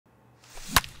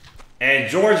And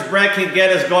George Brett can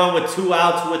get us going with 2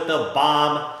 outs with the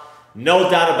bomb.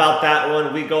 No doubt about that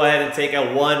one. We go ahead and take a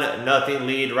 1-0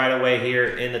 lead right away here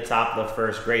in the top of the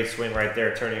first. Great swing right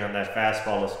there, turning on that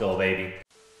fastball. Let's go, baby.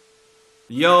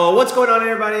 Yo, what's going on,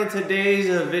 everybody? In today's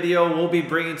video, we'll be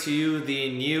bringing to you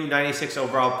the new 96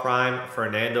 overall prime,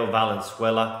 Fernando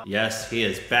Valenzuela. Yes, he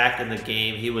is back in the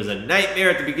game. He was a nightmare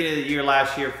at the beginning of the year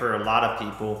last year for a lot of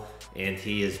people, and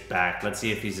he is back. Let's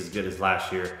see if he's as good as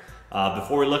last year.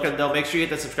 Before we look at them, make sure you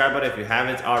hit the subscribe button if you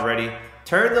haven't already.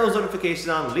 Turn those notifications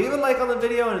on, leave a like on the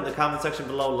video, and in the comment section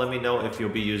below, let me know if you'll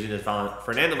be using this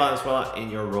Fernando Valenzuela in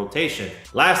your rotation.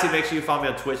 Lastly, make sure you follow me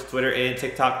on Twitch, Twitter, and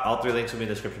TikTok. All 3 links will be in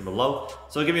the description below.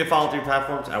 So give me a follow on 3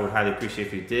 platforms. I would highly appreciate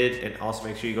if you did. And also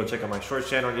make sure you go check out my shorts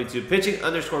channel on YouTube,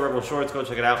 pitching_rebel shorts. Go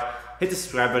check it out. Hit the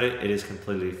subscribe button. It is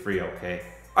completely free, okay?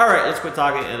 All right, let's quit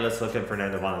talking and let's look at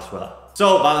Fernando Valenzuela.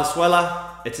 So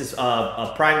Valenzuela, it's his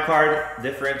a prime card,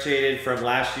 differentiated from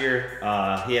last year.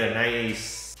 He had a 90.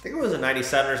 I think it was a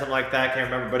 97 or something like that. I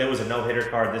can't remember, but it was a no-hitter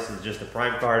card. This is just a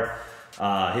prime card.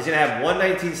 He's going to have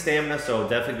 119 stamina, so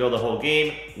definitely go the whole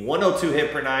game. 102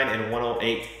 hit per 9 and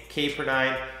 108 K per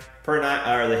 9.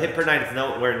 The hit per 9 is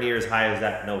nowhere near as high as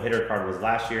that no-hitter card was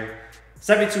last year.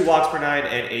 72 walks per 9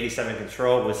 and 87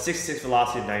 control with 66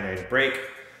 velocity and 99 break.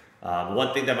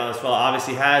 One thing that Valenzuela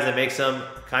obviously has that makes him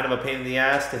kind of a pain in the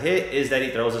ass to hit is that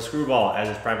he throws a screwball as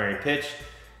his primary pitch.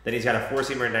 Then he's got a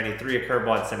 4-seamer at 93, a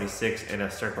curveball at 76, and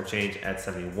a circle change at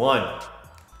 71.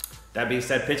 That being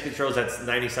said, pitch controls at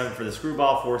 97 for the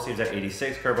screwball, 4-seams at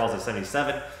 86, curveballs at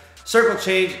 77, circle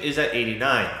change is at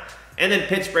 89. And then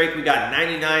pitch break, we got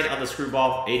 99 on the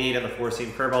screwball, 88 on the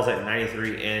 4-seam, curveballs at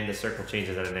 93, and the circle change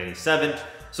is at a 97.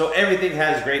 So everything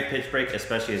has great pitch break,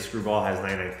 especially his screwball has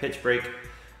 99 pitch break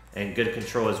and good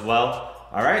control as well.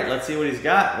 All right, let's see what he's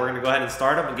got. We're gonna go ahead and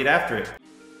start him and get after it.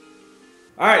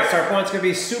 All right, so our opponent's gonna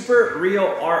be Super Real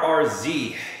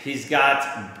RRZ. He's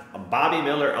got Bobby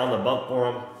Miller on the bump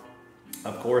for him.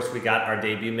 Of course, we got our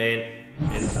debut man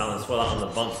in Valenzuela on the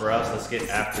bump for us. Let's get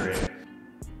after it.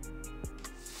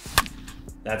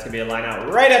 That's gonna be a line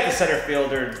out right at the center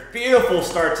fielder. Beautiful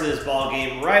start to this ball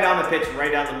game. Right on the pitch,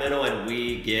 right down the middle, and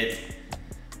we get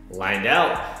lined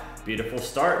out. Beautiful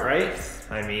start, right?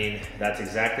 I mean, that's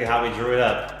exactly how we drew it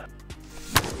up.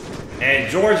 And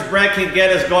George Brett can get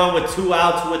us going with 2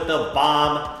 outs with the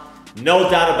bomb. No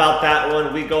doubt about that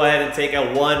one. We go ahead and take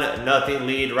a 1-0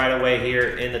 lead right away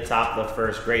here in the top of the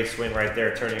first. Great swing right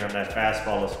there, turning on that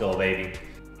fastball. Let's go, baby.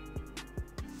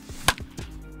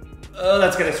 Oh,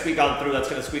 that's going to squeak on through. That's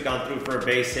going to squeak on through for a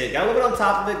base hit. Got a little bit on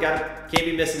top of it. Can't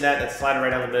be missing that. That's sliding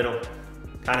right down the middle.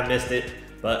 Kind of missed it,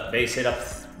 but base hit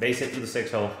through the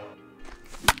 6-hole.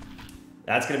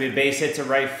 That's going to be a base hit to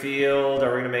right field.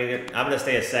 Are we going to make it? I'm going to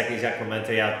stay at second. He's got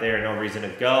Clemente out there. No reason to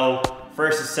go.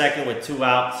 First and second with 2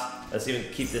 outs. Let's even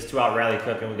keep this 2-out rally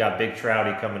cooking. We got Big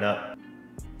Trouty coming up.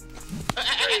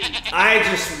 I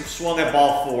just swung at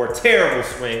ball 4. Terrible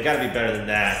swing. Got to be better than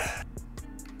that.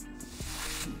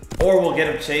 Or we'll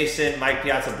get him chasing. Mike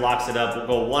Piazza blocks it up. We'll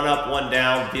go 1 up, 1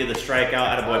 down via the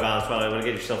strikeout. Attaboy Valenzuela. You want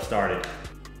to get yourself started.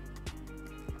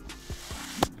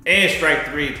 And strike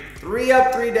 3. 3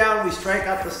 up, 3 down. We strike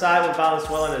out the side with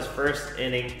Valenzuela in his first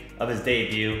inning of his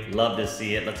debut. Love to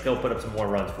see it. Let's go put up some more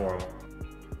runs for him.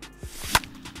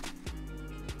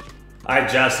 I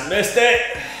just missed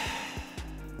it.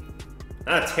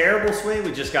 Not a terrible swing.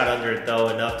 We just got under it, though,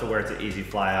 enough to where it's an easy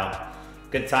fly out.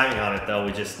 Good timing on it, though.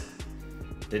 We just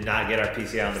did not get our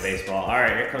PCI on the baseball. All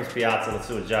right, here comes Piazza. Let's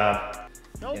do a job.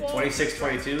 No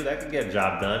 26-22, that can get a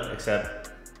job done, except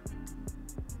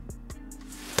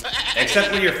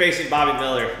when you're facing Bobby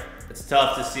Miller. It's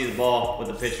tough to see the ball with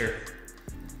the pitcher.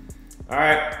 All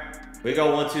right, we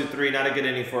go 1, 2, 3. Not a good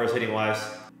inning for us hitting wise.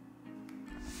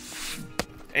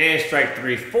 And strike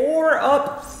 3. 4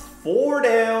 up, 4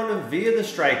 down via the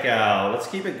strikeout. Let's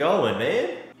keep it going,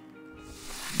 man.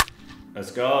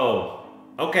 Let's go.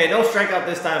 Okay, no strikeout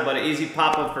this time, but an easy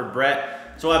pop up for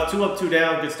Brett. So we'll have 2 up, 2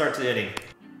 down. Good start to the inning.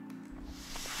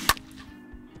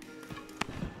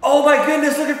 Oh my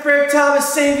goodness, look at Frank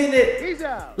Thomas saving it. He's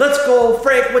out. Let's go,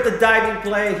 Frank with the diving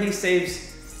play. He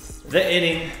saves the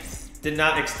inning. Did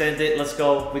not extend it. Let's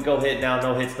go. We go hit now.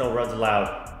 No hits, no runs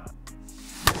allowed.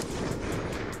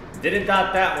 Didn't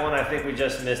dot that one. I think we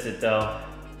just missed it though.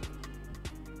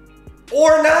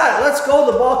 Or not. Let's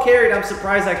go. The ball carried. I'm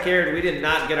surprised I carried. We did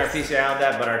not get our PCI on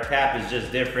that, but our cap is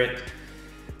just different.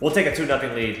 We'll take a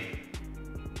 2-0 lead.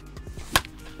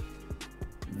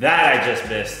 That I just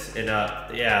missed. Yeah,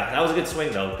 that was a good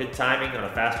swing though. Good timing on a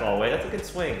fastball away. That's a good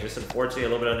swing. Just unfortunately a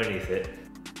little bit underneath it.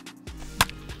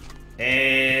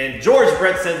 And George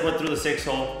Brett sends one through the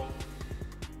 6-hole.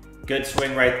 Good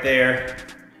swing right there.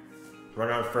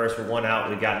 Runner on first for 1 out.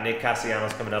 We got Nick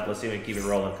Castellanos coming up. Let's see if we can keep it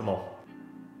rolling. Come on.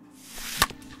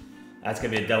 That's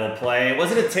going to be a double play. It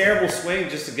wasn't a terrible swing,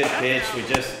 just a good pitch. We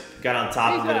just got on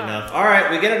top of it enough. All right,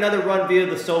 we get another run via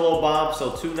the solo bomb.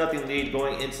 So 2-0 lead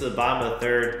going into the bottom of the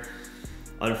third.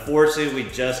 Unfortunately, we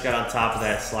just got on top of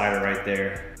that slider right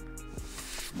there.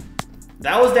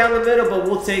 That was down the middle, but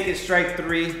we'll take it. Strike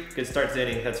 3. Good start to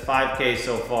inning. That's 5K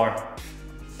so far.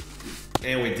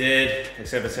 And we did,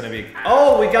 except it's going to be...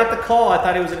 Oh, we got the call. I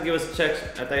thought he was going to give us a check.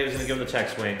 I thought he was going to give him the check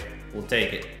swing. We'll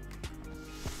take it.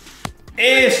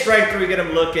 And strike 3, get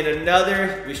him looking.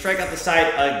 Another, we strike out the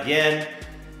side again.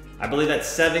 I believe that's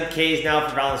 7 Ks now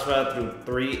for Valenzuela through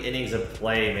 3 innings of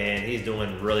play, man. He's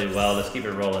doing really well. Let's keep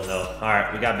it rolling, though. All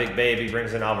right, we got Big Baby,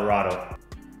 brings in Alvarado.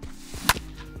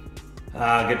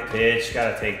 Ah, good pitch.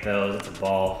 Gotta take those. It's a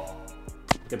ball.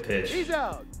 Good pitch. He's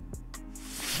out.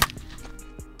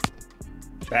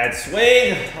 Bad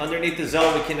swing. Underneath the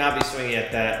zone, we cannot be swinging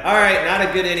at that. All right, not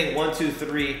a good inning. 1, 2,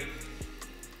 3.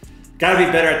 Gotta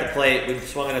be better at the plate. We've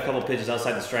swung in a couple pitches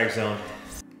outside the strike zone.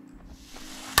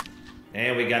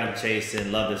 And we got him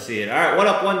chasing. Love to see it. All right, 1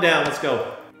 up, 1 down. Let's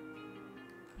go.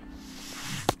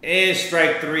 And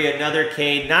strike 3, another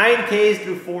K. 9 Ks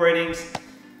through 4 innings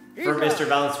for Mr.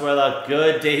 Valenzuela.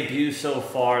 Good debut so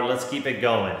far. Let's keep it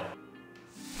going.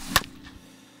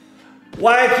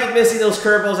 Why I keep missing those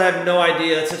curveballs, I have no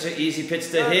idea. That's such an easy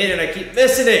pitch to hit, and I keep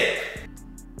missing it.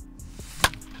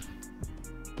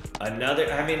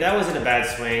 Another, I mean, that wasn't a bad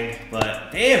swing,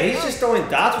 but damn, he's just throwing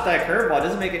dots with that curveball. It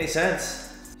doesn't make any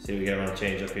sense. See, we got him on the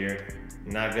changeup here.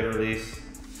 Not good release.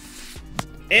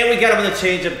 And we got him on the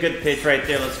changeup. Good pitch right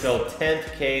there. Let's go.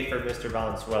 10th K for Mr.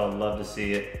 Valenzuela. Love to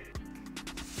see it.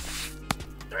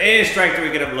 And strike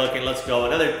 3, get him looking. Let's go.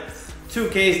 Another 2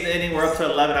 Ks in the inning. We're up to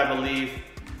 11, I believe.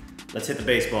 Let's hit the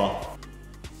baseball.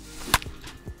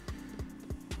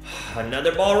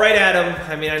 Another ball right at him.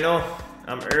 I mean, I know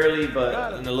I'm early,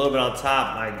 but a little bit on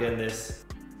top. My goodness.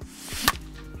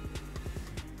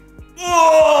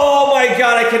 Oh my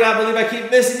God, I cannot believe I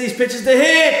keep missing these pitches to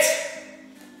hit.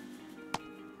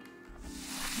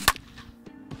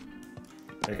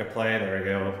 Make a play, there we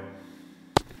go.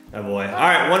 Oh boy. All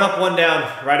right, 1 up, 1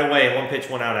 down right away. 1 pitch,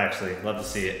 1 out actually. Love to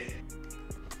see it.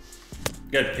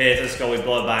 Good pitch, let's go, we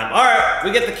blow it by him. All right,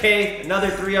 we get the K. Another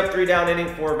 3 up, 3 down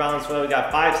inning for Valenzuela. We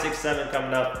got 5, 6, 7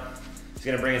 coming up. He's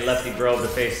gonna bring in Lefty Grove to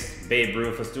face Babe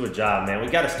Ruth. Let's do a job, man.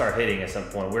 We gotta start hitting at some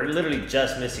point. We're literally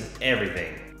just missing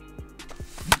everything.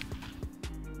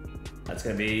 That's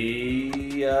gonna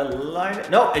be a line.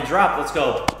 No, it dropped. Let's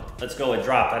go. Let's go. It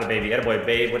dropped. Atta baby. Atta boy,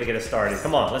 Babe. Way to get us started.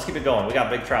 Come on, let's keep it going. We got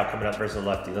Big Trout coming up versus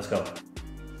Lefty. Let's go.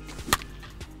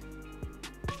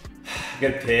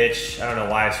 Good pitch. I don't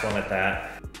know why I swung at that.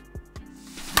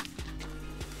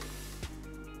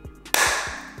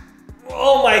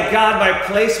 Oh my God, my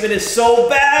placement is so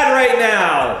bad right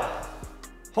now.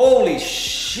 Holy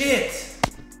shit.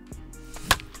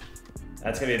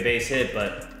 That's gonna be a base hit,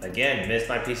 but again, missed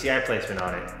my PCI placement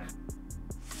on it.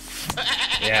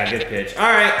 Yeah, good pitch.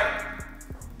 All right.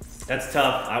 That's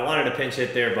tough. I wanted to pinch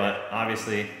hit there, but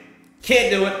obviously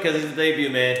can't do it because it's a debut,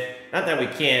 man. Not that we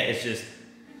can't, it's just,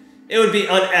 it would be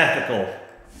unethical.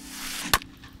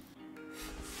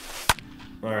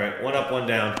 All right, 1 up, 1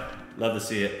 down. Love to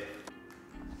see it.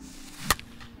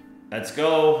 Let's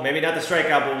go. Maybe not the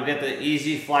strikeout, but we'll get the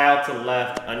easy fly out to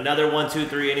left. Another 1, 2,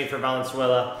 3 inning for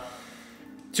Valenzuela.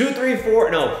 2, 3,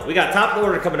 4. No, we got top of the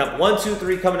order coming up. 1, 2,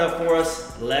 3 coming up for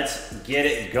us. Let's get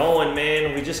it going,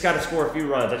 man. We just got to score a few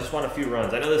runs. I just want a few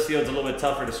runs. I know this field's a little bit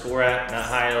tougher to score at, not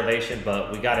high elevation,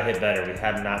 but we got to hit better. We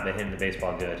have not been hitting the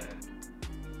baseball good.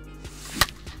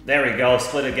 There we go.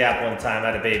 Split a gap one time.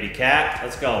 Atta baby cat.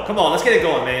 Let's go. Come on, let's get it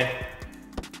going, man.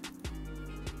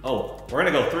 Oh, we're going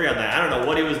to go 3 on that. I don't know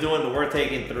what he was doing, but we're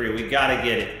taking 3. We got to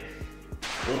get it.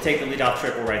 We'll take the leadoff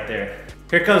triple right there.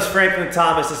 Here comes Franklin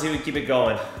Thomas. Let's see if we keep it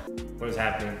going. What is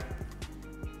happening?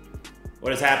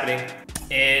 What is happening?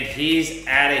 And he's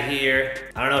out of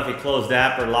here. I don't know if he closed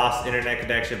app or lost internet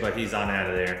connection, but he's on out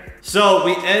of there. So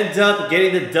we end up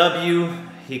getting the W.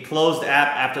 He closed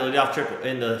app after the leadoff triple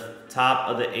in the top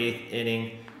of the 8th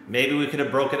inning. Maybe we could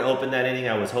have broken open that inning.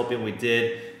 I was hoping we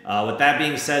did. With that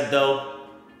being said, though,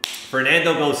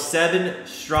 Fernando goes 7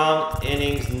 strong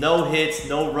innings, no hits,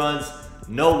 no runs,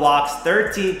 no walks,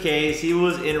 13 Ks. He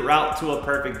was en route to a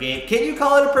perfect game. Can you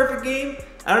call it a perfect game?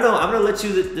 I don't know. I'm going to let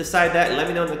you decide that. Let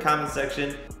me know in the comment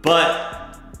section.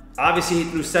 But obviously, he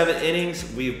threw 7 innings.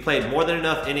 We've played more than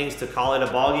enough innings to call it a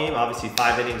ball game. Obviously,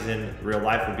 5 innings in real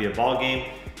life would be a ball game.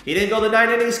 He didn't go the 9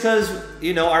 innings because,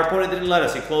 you know, our opponent didn't let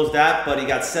us. He closed that, but he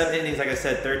got 7 innings, like I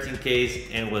said, 13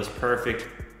 Ks, and was perfect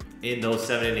in those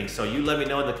 7 innings. So you let me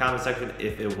know in the comment section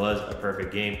if it was a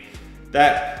perfect game.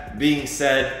 That being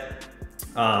said,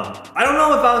 I don't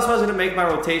know if Valenzuela is going to make my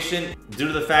rotation due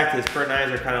to the fact his per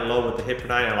nines are kind of low with the hit per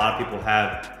nine. And a lot of people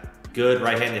have good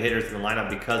right-handed hitters in the lineup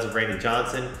because of Randy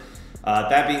Johnson.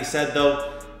 That being said,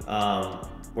 though,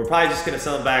 we're probably just going to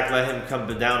sell him back, let him come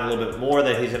down a little bit more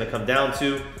that he's going to come down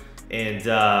to. And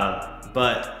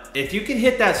but if you can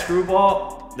hit that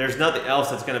screwball, there's nothing else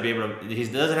that's going to be able to. He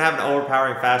doesn't have an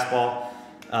overpowering fastball.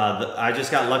 I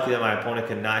just got lucky that my opponent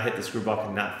could not hit the screwball,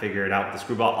 could not figure it out. The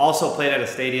screwball also played at a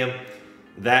stadium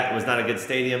that was not a good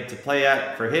stadium to play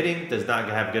at for hitting. Does not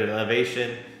have good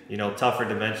elevation. You know, tougher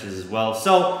dimensions as well.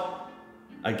 So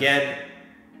again,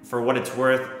 for what it's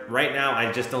worth, right now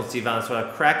I just don't see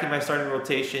Valenzuela cracking my starting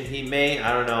rotation. He may,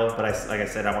 I don't know, but like I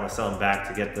said, I want to sell him back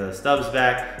to get the stubs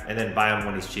back and then buy him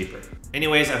when he's cheaper.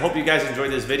 Anyways, I hope you guys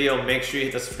enjoyed this video. Make sure you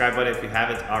hit the subscribe button if you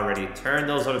haven't already. Turn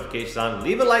those notifications on.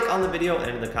 Leave a like on the video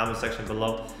and in the comment section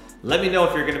below. Let me know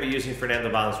if you're going to be using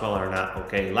Fernando Valenzuela or not,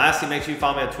 okay? Lastly, make sure you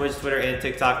follow me on Twitch, Twitter, and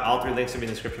TikTok. All 3 links will be in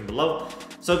the description below.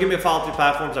 So give me a follow through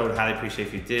platforms. I would highly appreciate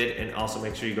if you did. And also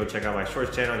make sure you go check out my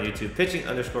shorts channel on YouTube,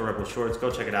 pitching_rebel shorts. Go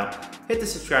check it out. Hit the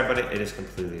subscribe button. It is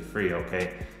completely free,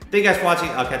 okay? Thank you guys for watching.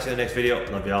 I'll catch you in the next video.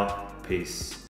 Love y'all. Peace.